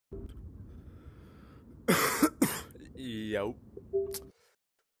Yo. What's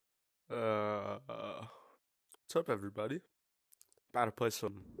up, everybody? About to play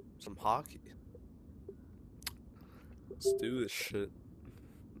some hockey. Let's do this shit.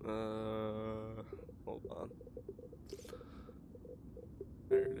 Hold on.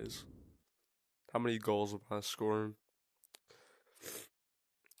 There it is. How many goals am I scoring?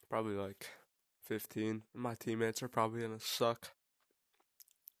 Probably like 15. My teammates are probably gonna suck.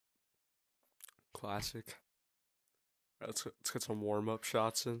 Classic. Let's get some warm up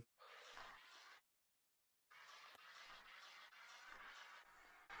shots in.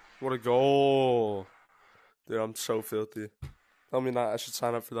 What a goal! Dude, I'm so filthy. Tell me not. I should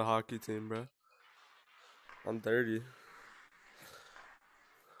sign up for the hockey team, bro. I'm dirty.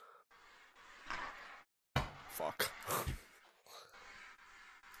 Fuck.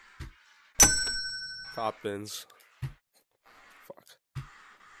 Top bins. Fuck.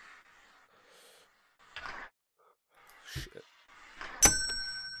 Shit.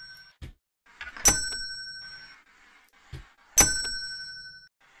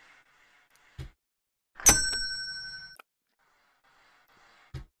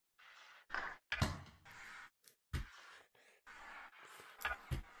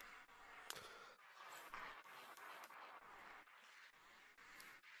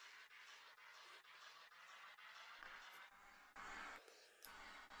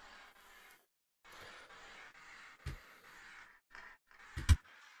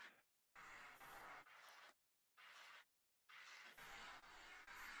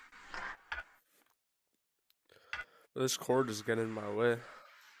 This cord is getting in my way.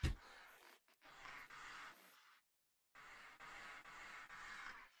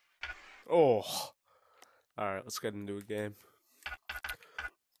 Oh. Alright, let's get into a game.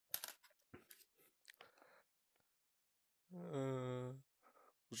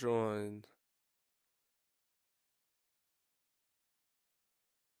 Join.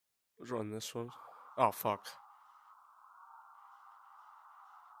 Join this one. Oh, fuck.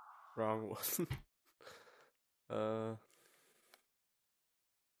 Wrong one.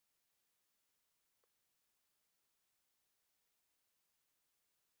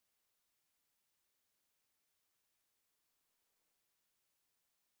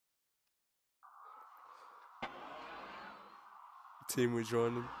 Team we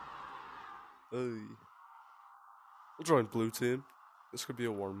joining. Hey. We'll join blue team. This could be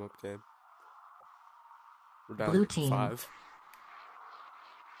a warm-up game. We're down Blue team. 5.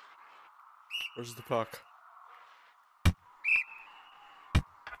 Where's the puck?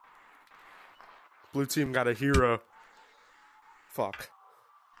 Blue team got a hero. Fuck.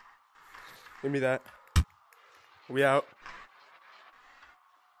 Give me that. We out.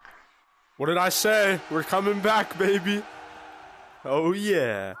 What did I say? We're coming back, baby. Oh,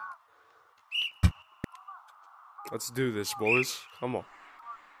 yeah. Let's do this, boys. Come on.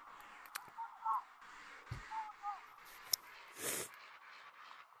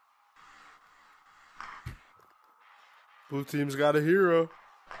 Blue team's got a hero.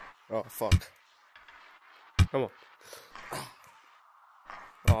 Oh, fuck. Come on.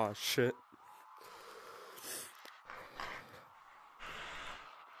 Oh, shit.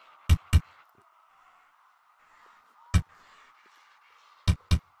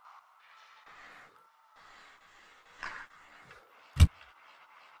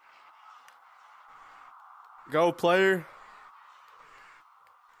 Go, player.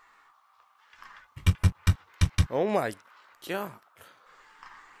 Oh, my God.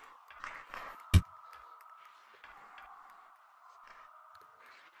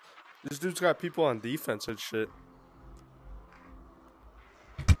 This dude's got people on defense and shit.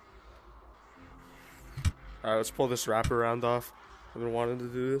 Alright, let's pull this wraparound off. I've been wanting to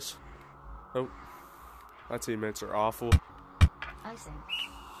do this. Oh. My teammates are awful. Icing.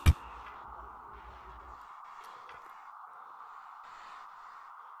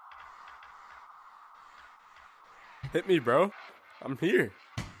 Hit me, bro. I'm here.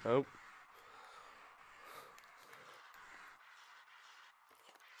 Oh.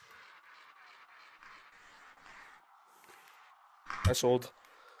 I sold.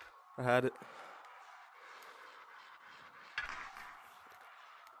 I had it.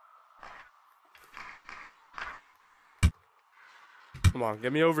 Come on,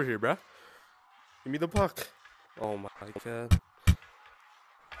 get me over here, bruh. Give me the puck. Oh my God.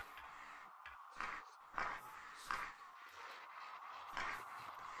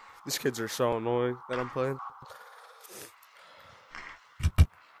 These kids are so annoying that I'm playing.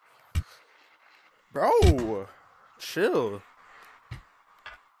 Bro, chill.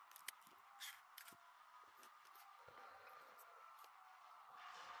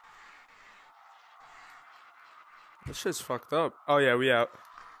 This shit's fucked up. Oh yeah, we out.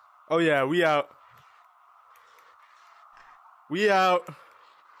 Oh yeah, we out. We out.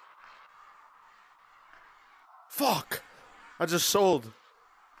 Fuck. I just sold.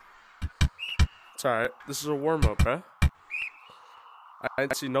 It's alright. This is a warm-up, bruh. I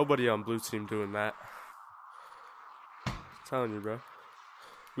didn't see nobody on blue team doing that. I'm telling you, bro.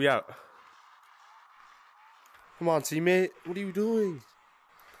 We out. Come on, teammate. What are you doing?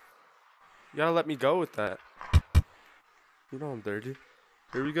 You gotta let me go with that. You know I'm dirty.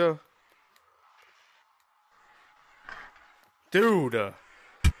 Here we go. Dude.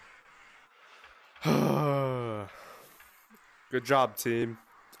 Good job, team.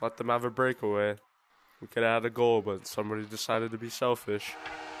 Let them have a breakaway. We could have had a goal, but somebody decided to be selfish.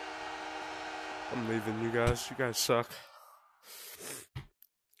 I'm leaving you guys. You guys suck.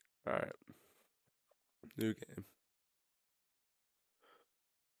 Alright. New game.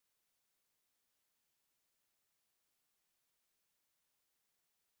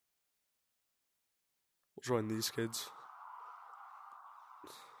 We'll join these kids.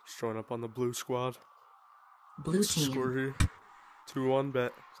 Let's join up on the blue squad. Blue team. Score here. 2-1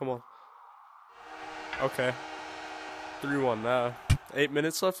 bet. Come on. Okay. 3-1 now. 8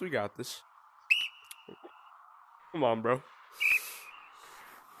 minutes left. We got this. Come on, bro.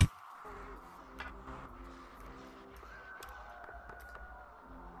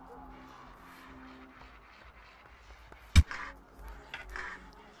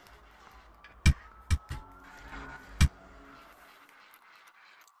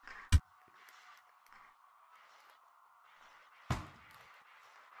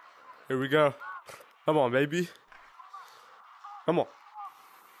 Here we go. Come on, baby. Come on.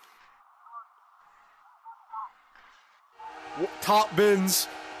 Top bins.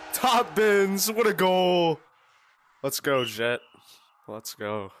 Top bins. What a goal. Let's go, Jet. Let's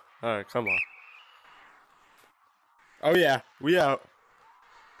go. All right, come on. Oh, yeah. We out.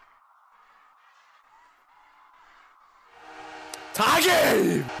 Tie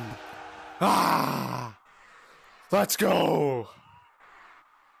game! Ah! Let's go.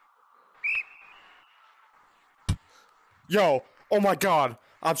 Yo, oh my god,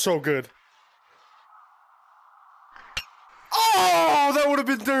 I'm so good. Oh, that would have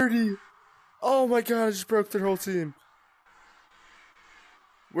been dirty. Oh my god, I just broke their whole team.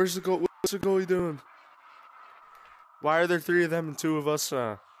 Where's the goal? What's the goalie doing? Why are there 3 of them and 2 of us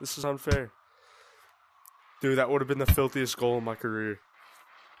now? This is unfair. Dude, that would have been the filthiest goal in my career.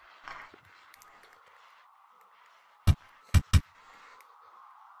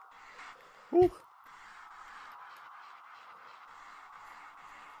 Woo.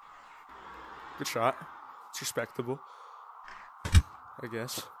 Good shot. It's respectable, I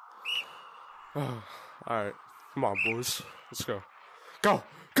guess. Oh, alright. Come on, boys. Let's go. Go!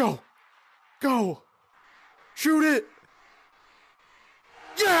 Go! Go! Shoot it!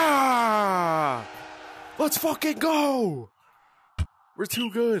 Yeah! Let's fucking go! We're too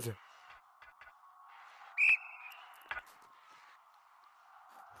good.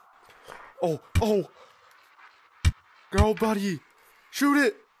 Oh, oh! Go, buddy! Shoot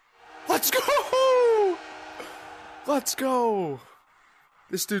it! Let's go! Let's go!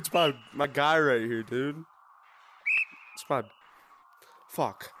 This dude's my guy right here, dude. It's my...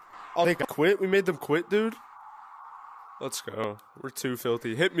 Fuck. Oh, they quit? We made them quit, dude? Let's go. We're too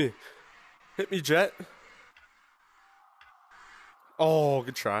filthy. Hit me. Hit me, Jet. Oh,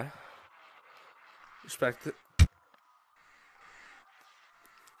 good try. Respect it.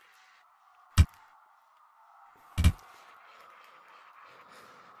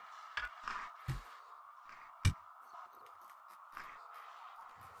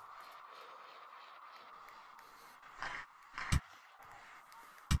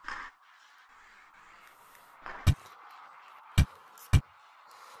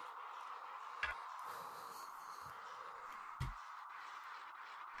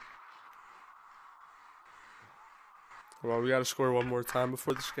 Well, we gotta score one more time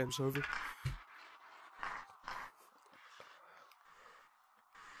before this game's over.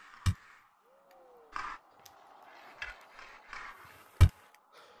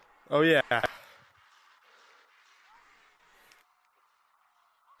 Oh, yeah.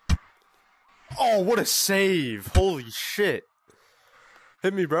 Oh, what a save. Holy shit.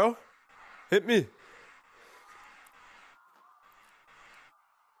 Hit me, bro. Hit me.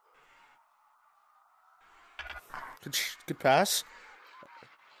 Good pass.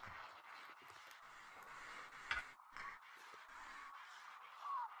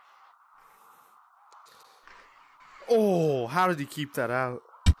 Oh, how did he keep that out?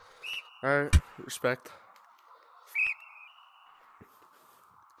 Alright, respect.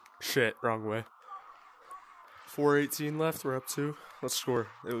 Shit, wrong way. 4:18 left. We're up 2. Let's score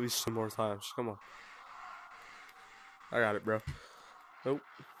at least 2 more times. Come on. I got it, bro. Nope.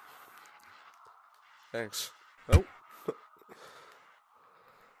 Thanks. Nope.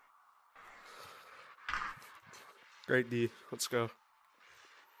 Great D. Let's go.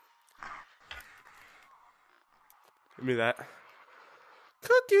 Give me that.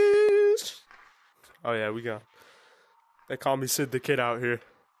 Cookies! Oh, yeah, we got. They call me Sid the Kid out here.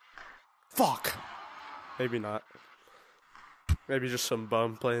 Fuck! Maybe not. Maybe just some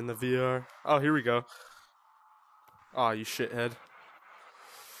bum playing the VR. Oh, here we go. Oh, you shithead.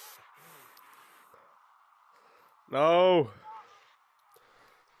 No!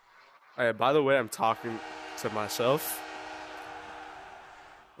 Oh, yeah, by the way, I'm talking to myself.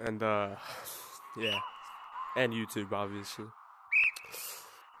 And, yeah. And YouTube, obviously.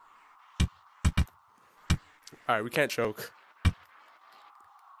 Alright, we can't choke.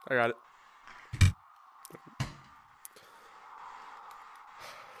 I got it.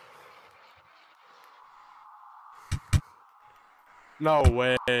 No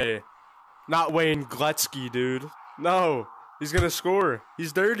way. Not Wayne Gretzky, dude. No. He's gonna score.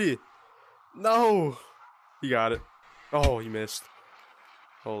 He's dirty. No. He got it. Oh, he missed.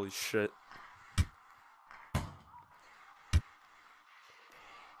 Holy shit.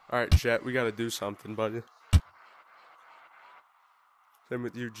 Alright, Jet, we gotta do something, buddy. Same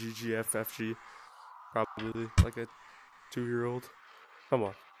with you, GGFFG. Probably like a 2-year-old. Come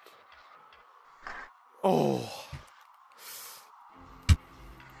on. Oh.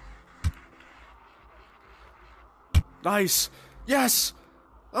 Nice. Yes.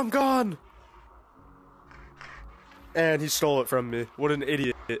 I'm gone. And he stole it from me. What an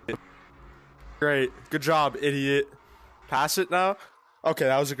idiot. Great. Good job, idiot. Pass it now? Okay,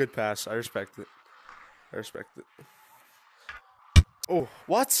 that was a good pass. I respect it. I respect it. Oh,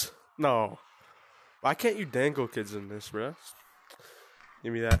 what? No. Why can't you dangle kids in this, bro?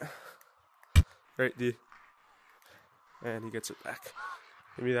 Give me that. Great D. And he gets it back.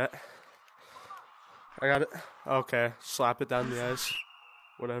 Give me that. I got it. Okay. Slap it down the ice.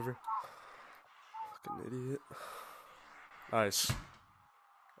 Whatever. Fucking idiot. Nice. It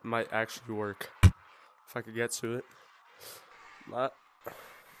might actually work. If I could get to it. Not.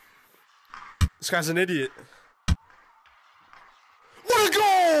 This guy's an idiot. What a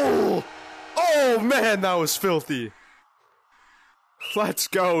goal! Oh, man, that was filthy. Let's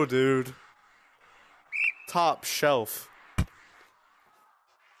go, dude. Top shelf.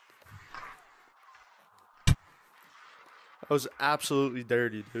 That was absolutely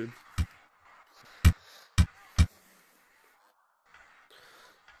dirty, dude.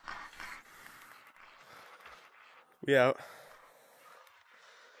 We out.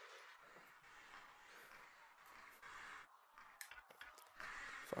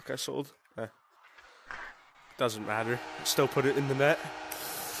 Fuck, I sold. Doesn't matter. Still put it in the net.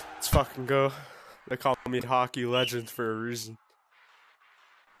 Let's fucking go. They call me hockey legend for a reason.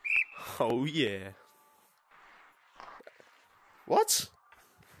 Oh, yeah. What?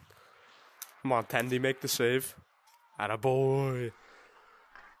 Come on, Tendy, make the save. Attaboy.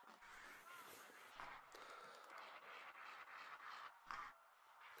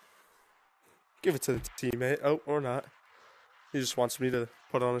 Give it to the teammate. Oh, or not. He just wants me to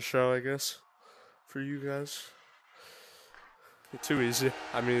put on a show, I guess, for you guys. You're too easy.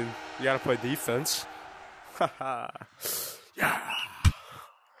 I mean, you gotta play defense. Haha. Yeah.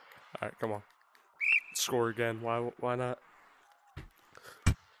 Alright, come on. Score again. Why not?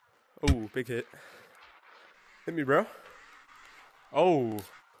 Oh, big hit. Hit me, bro. Oh.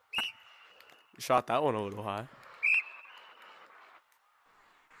 You shot that one a little high.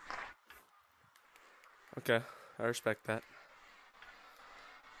 Okay, I respect that.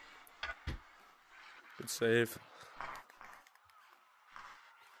 Good save.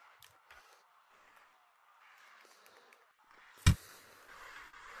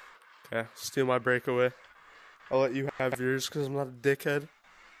 Okay, steal my breakaway. I'll let you have yours because I'm not a dickhead.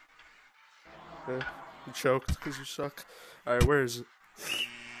 Okay, you choked because you suck. Alright, where is it?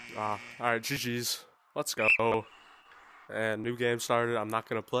 Alright, GG's. Let's go. And new game started. I'm not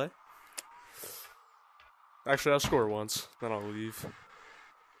going to play. Actually, I'll score once. Then I'll leave.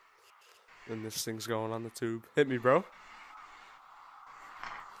 And this thing's going on the tube. Hit me, bro.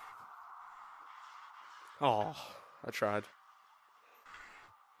 Oh, I tried.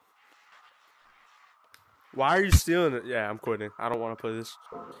 Why are you stealing it? Yeah, I'm quitting. I don't want to play this.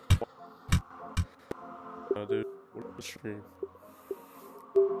 No, dude. What's the stream?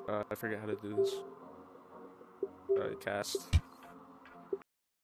 I forget how to do this. Cast.